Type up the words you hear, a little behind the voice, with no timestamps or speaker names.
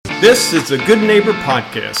This is the Good Neighbor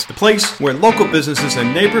Podcast, the place where local businesses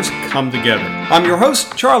and neighbors come together. I'm your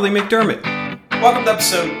host, Charlie McDermott. Welcome to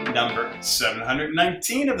episode number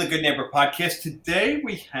 719 of the Good Neighbor Podcast. Today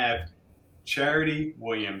we have Charity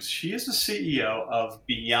Williams. She is the CEO of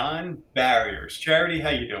Beyond Barriers. Charity,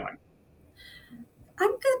 how you doing?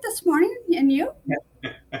 I'm good this morning, and you?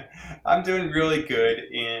 I'm doing really good,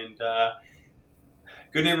 and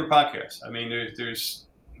Good Neighbor Podcast. I mean,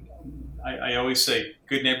 I always say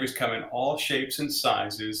good neighbors come in all shapes and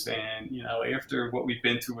sizes, and after what we've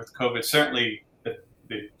been through with COVID, certainly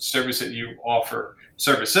the services that you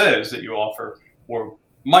offer were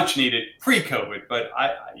much needed pre-COVID. But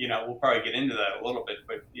we'll probably get into that a little bit.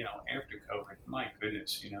 But after COVID, my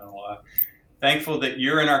goodness, thankful that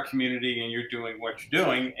you're in our community and you're doing what you're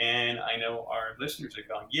doing. And I know our listeners are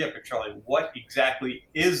going, yeah, but Charlie, what exactly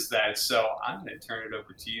is that? So I'm going to turn it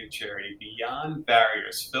over to you, Charity. Beyond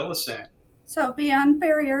Barriers, fill us in. So Beyond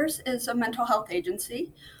Barriers is a mental health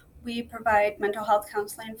agency. We provide mental health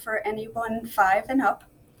counseling for anyone 5 and up.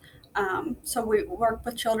 So we work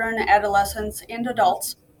with children, adolescents, and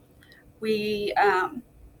adults. We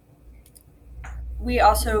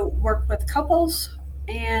also work with couples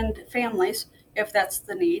and families, if that's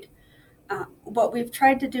the need. What we've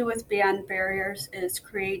tried to do with Beyond Barriers is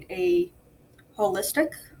create a holistic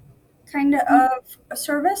kind of a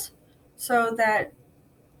service so that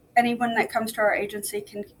anyone that comes to our agency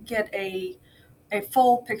can get a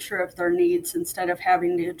full picture of their needs instead of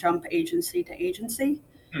having to jump agency to agency.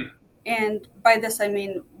 And by this, I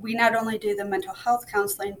mean, we not only do the mental health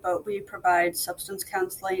counseling, but we provide substance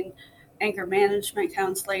counseling, anger management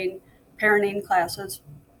counseling, parenting classes,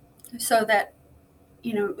 so that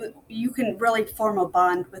you can really form a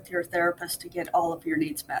bond with your therapist to get all of your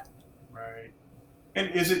needs met. Right. And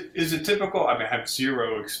is it typical? I mean, I have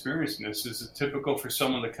zero experience in this. Is it typical for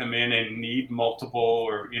someone to come in and need multiple,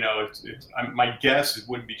 or my guess it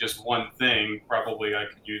wouldn't be just one thing. Probably I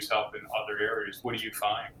could use help in other areas. What do you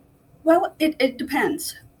find? Well, it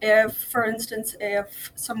depends. If, for instance,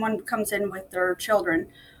 if someone comes in with their children,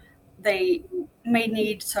 they may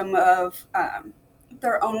need some of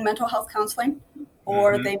their own mental health counseling,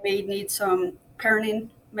 or they may need some parenting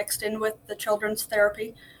mixed in with the children's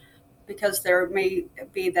therapy, because there may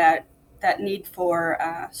be that need for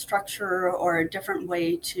structure or a different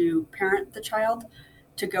way to parent the child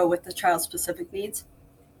to go with the child's specific needs.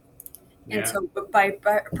 Yeah. And so by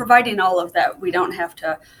providing all of that, we don't have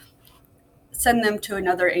to send them to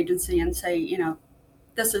another agency and say,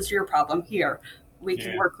 this is your problem here. We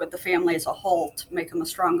can work with the family as a whole to make them a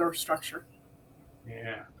stronger structure.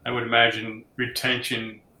 Yeah, I would imagine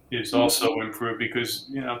retention is also improved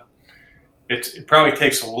because, it probably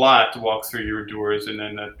takes a lot to walk through your doors and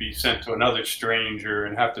then be sent to another stranger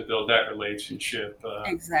and have to build that relationship.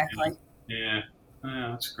 Exactly. Yeah,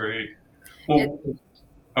 that's great. Well,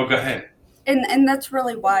 go ahead. And that's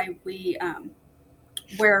really why we,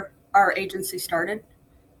 where our agency started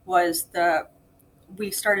was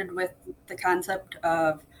we started with the concept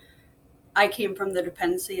of, I came from the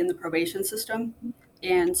dependency and the probation system.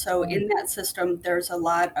 And so in that system, there's a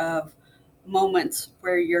lot of moments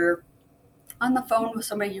where you're on the phone with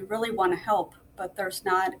somebody you really want to help, but there's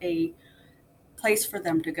not a place for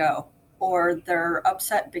them to go, or they're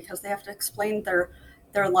upset because they have to explain their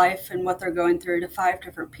life and what they're going through to 5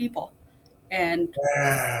 different people. And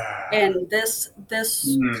this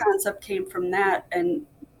concept came from that, and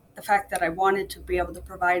the fact that I wanted to be able to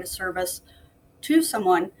provide a service to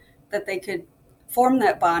someone that they could form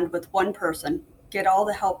that bond with one person, get all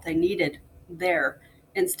the help they needed there,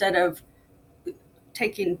 instead of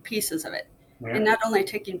taking pieces of it. Yeah. And not only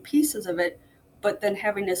taking pieces of it, but then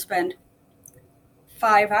having to spend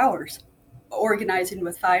 5 hours organizing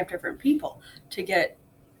with 5 different people to get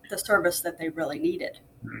the service that they really needed.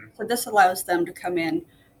 Mm-hmm. So this allows them to come in,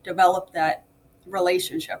 develop that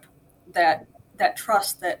relationship, that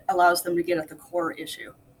trust that allows them to get at the core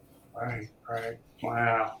issue. Right.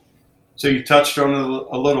 Wow. So you touched on it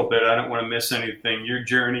a little bit. I don't want to miss anything. Your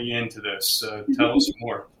journey into this. Tell us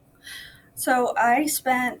more. So I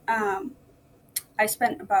spent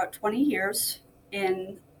about 20 years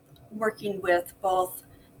in working with both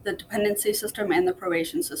the dependency system and the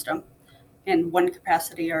probation system in one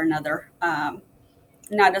capacity or another.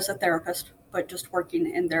 Not as a therapist, but just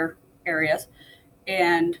working in their areas,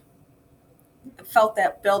 and felt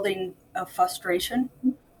that building of frustration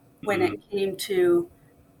when it came to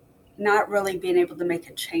not really being able to make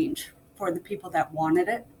a change for the people that wanted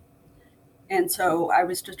it. And so I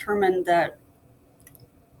was determined that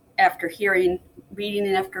after hearing meeting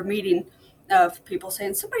after meeting of people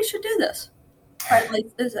saying, somebody should do this,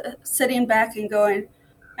 sitting back and going,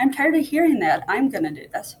 I'm tired of hearing that, I'm going to do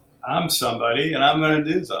this. I'm somebody and I'm going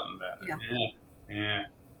to do something about it. Yeah. Yeah. Yeah.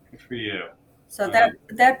 Good for you. So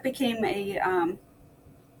that became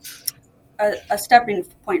a stepping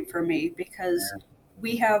point for me because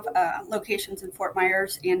we have locations in Fort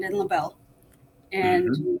Myers and in LaBelle, and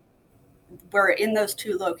Mm-hmm. we're in those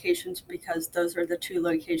two locations because those are the two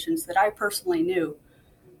locations that I personally knew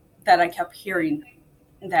that I kept hearing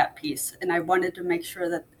that piece, and I wanted to make sure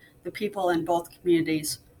that the people in both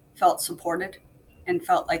communities felt supported and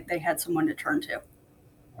felt like they had someone to turn to.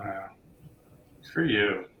 Wow. Good for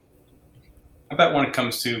you. How about when it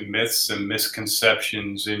comes to myths and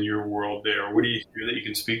misconceptions in your world there? What do you hear that you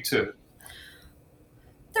can speak to?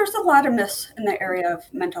 There's a lot of myths in the area of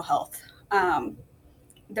mental health.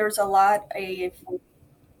 There's a lot of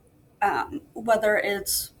whether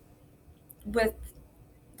it's with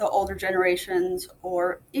the older generations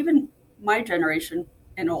or even my generation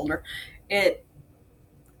and older, it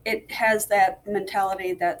it has that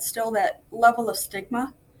mentality that still that level of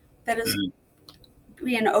stigma that is Mm.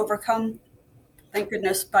 being overcome, thank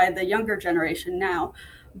goodness, by the younger generation now.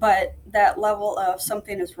 But that level of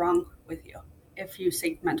something is wrong with you if you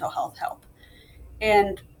seek mental health help.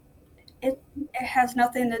 And it has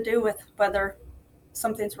nothing to do with whether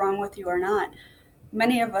something's wrong with you or not.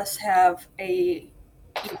 Many of us have a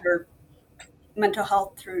either mental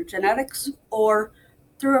health through genetics or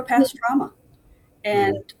through a past trauma.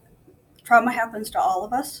 And Mm. trauma happens to all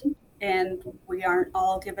of us, and we aren't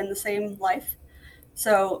all given the same life.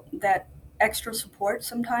 So that extra support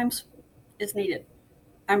sometimes is needed.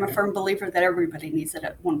 I'm a Yeah. firm believer that everybody needs it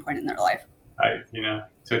at one point in their life. I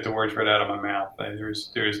took the words right out of my mouth.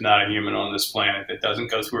 There's not a human on this planet that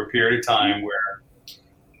doesn't go through a period of time where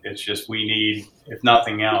it's just we need, if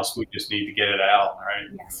nothing else, we just need to get it out, right?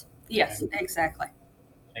 Yes. Yes, And exactly.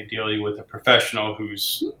 ideally with a professional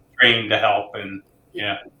who's trained to help and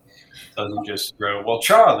Yeah. yeah, doesn't just throw, well,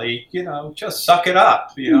 Charlie, just suck it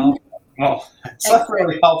up, Well, it's not Exactly.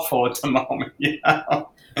 really helpful at the moment.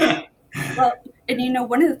 Well, and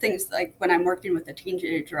one of the things, like when I'm working with a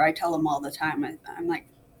teenager, I tell them all the time, I'm like,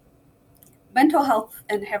 mental health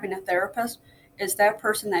and having a therapist is that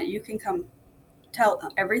person that you can come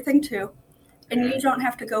tell everything to, and Yeah, you don't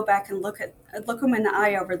have to go back and look them in the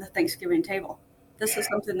eye over the Thanksgiving table. This is yeah,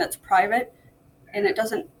 something that's private, and it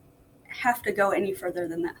doesn't have to go any further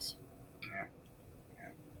than this. yeah,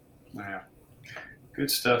 yeah.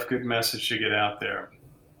 Good stuff. Good message to get out there.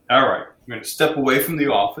 All right, we're going to step away from the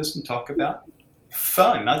office and talk about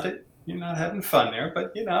fun. Not that you're not having fun there,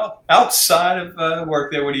 but outside of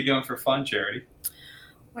work there, what are you doing for fun, Charity?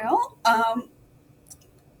 Well,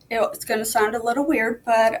 it's going to sound a little weird,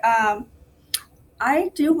 but I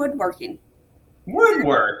do woodworking.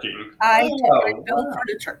 Woodworking. I Oh, build wow.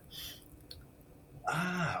 furniture.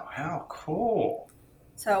 Wow, how cool.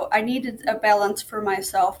 So I needed a balance for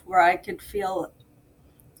myself where I could feel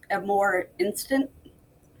a more instant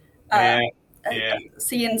uh, Yeah, yeah,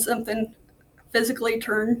 seeing something physically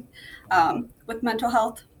turn. With mental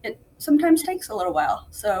health, it sometimes takes a little while.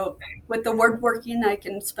 So with the woodworking, I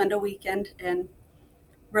can spend a weekend and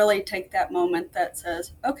really take that moment that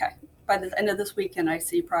says, okay, by the end of this weekend, I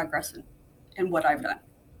see progress in what I've done.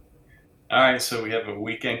 all right, so we have a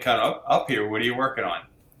weekend kind of up here. What are you working on?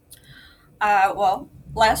 Well,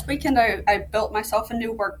 last weekend I built myself a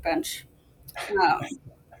new workbench. Uh,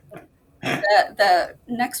 the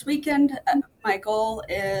next weekend, my goal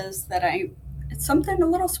is that it's something a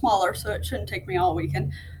little smaller, so it shouldn't take me all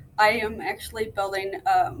weekend. I am actually building.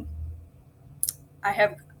 I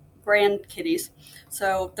have grandkitties,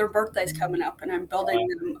 so their birthday's coming up, and I'm building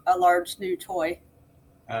them a large new toy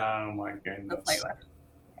Oh my to play goodness. with.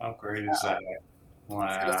 How great is So, that? so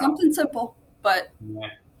Wow. something simple, but Yeah,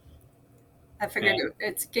 I yeah, figured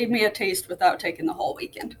it gave me a taste without taking the whole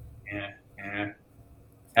weekend. yeah, yeah.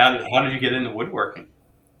 How did you get into woodworking?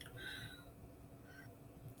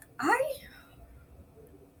 I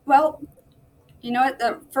well, what?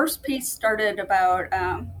 The first piece started about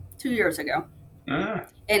 2 years ago, Ah,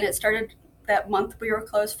 and it started that month we were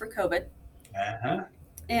closed for COVID. uh-huh.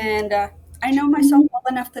 And I know myself well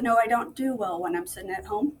enough to know I don't do well when I'm sitting at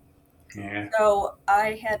home. Yeah. So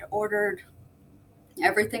I had ordered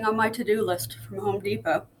everything on my to-do list from Home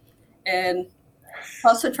Depot, and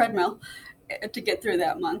plus a treadmill to get through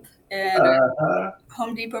that month. And Uh-huh.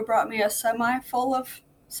 Home Depot brought me a semi full of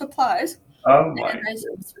supplies, Oh and my I goodness.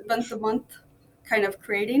 spent the month kind of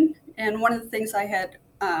creating. And one of the things I had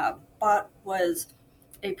bought was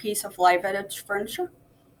a piece of live edge furniture,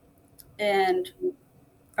 and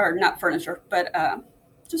or not furniture, but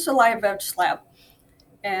just a live edge slab.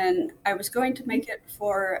 And I was going to make it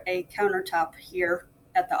for a countertop here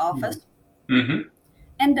at the office. Mm-hmm.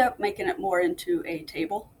 End up making it more into a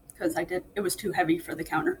table because it was too heavy for the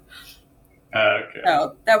counter. Okay.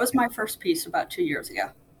 So that was my first piece about 2 years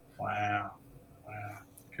ago. Wow.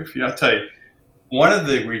 Good for you. I'll tell you, one of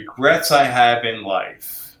the regrets I have in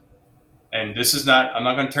life, and I'm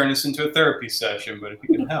not going to turn this into a therapy session, but if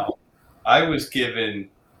you can help, I was given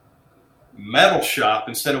metal shop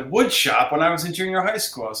instead of wood shop when I was in junior high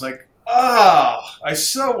school. I was like, I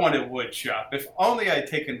so wanted wood shop. If only I'd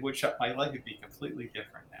taken wood shop, my life would be completely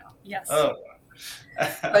different now. Yes. Oh.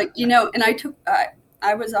 But, and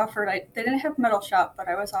I was offered, they didn't have metal shop, but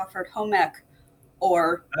I was offered home ec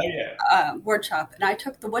or wood shop, and I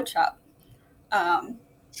took the wood shop.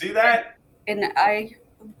 See that? And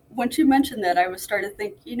once you mentioned that, I started to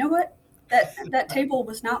think, you know what? That table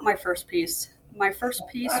was not my first piece. My first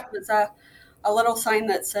piece was a little sign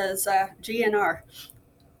that says GNR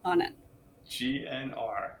on it.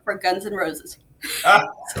 GNR. For Guns N' Roses.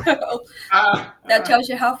 So that tells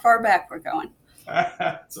you how far back we're going.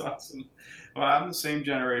 That's awesome. Well, I'm the same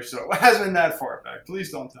generation, so it hasn't been that far back.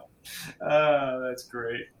 Please don't tell me. That's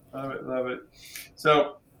great. Love it.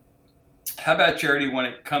 So how about Charity, when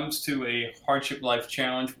it comes to a hardship life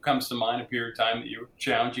challenge, what comes to mind, a period of time that you were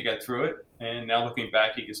challenged, you got through it, and now looking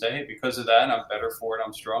back, you can say, hey, because of that, I'm better for it,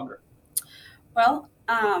 I'm stronger? Well,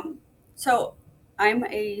 so I'm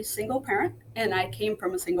a single parent, and I came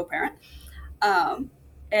from a single parent.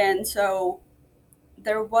 And so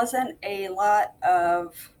there wasn't a lot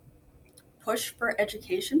of push for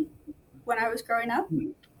education when I was growing up,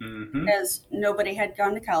 as nobody had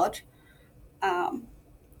gone to college.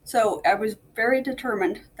 So I was very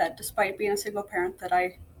determined that despite being a single parent, that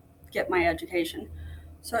I get my education.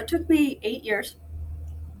 So it took me 8 years,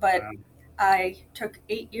 but I took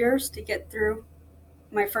 8 years to get through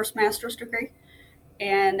my first master's degree.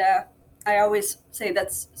 And I always say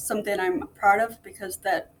that's something I'm proud of, because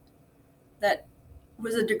that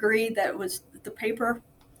was a degree that was the paper.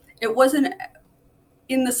 It wasn't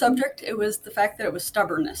in the subject. It was the fact that it was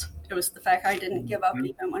stubbornness. It was the fact I didn't give up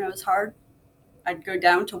even when it was hard. I'd go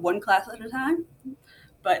down to one class at a time,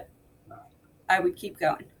 but I would keep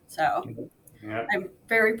going. So I'm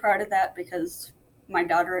very proud of that, because my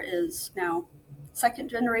daughter is now second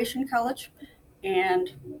generation college,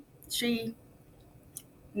 and she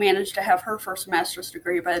managed to have her first master's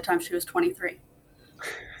degree by the time she was 23.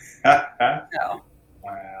 So.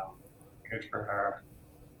 Wow. Good for her.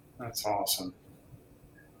 That's awesome.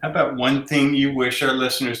 How about one thing you wish our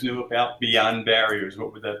listeners knew about Beyond Barriers?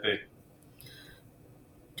 What would that be?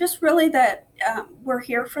 Just really that we're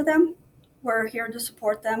here for them. We're here to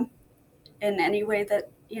support them in any way that,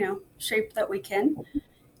 shape that we can.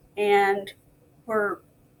 And we're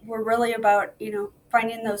really about,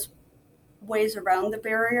 finding those ways around the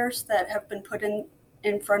barriers that have been put in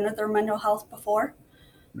front of their mental health before.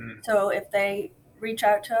 So if they reach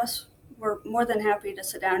out to us, we're more than happy to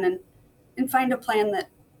sit down and find a plan that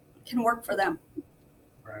can work for them.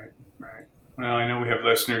 Right. Well, I know we have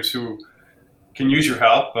listeners who can use your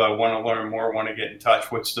help, want to learn more, want to get in touch.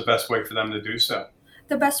 What's the best way for them to do so?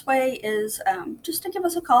 The best way is just to give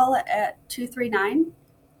us a call at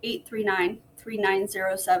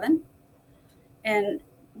 239-839-3907. And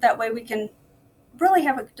that way we can really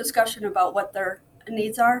have a discussion about what their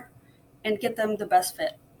needs are and get them the best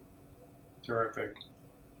fit. Terrific.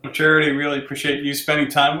 Well, Charity, really appreciate you spending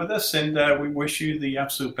time with us, and we wish you the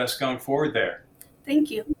absolute best going forward there. Thank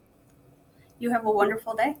you. You have a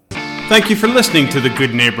wonderful day. Thank you for listening to the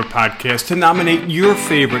Good Neighbor Podcast. To nominate your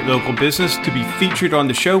favorite local business to be featured on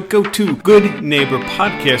the show, go to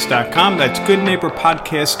goodneighborpodcast.com. That's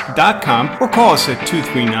goodneighborpodcast.com, or call us at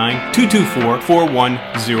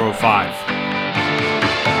 239-224-4105.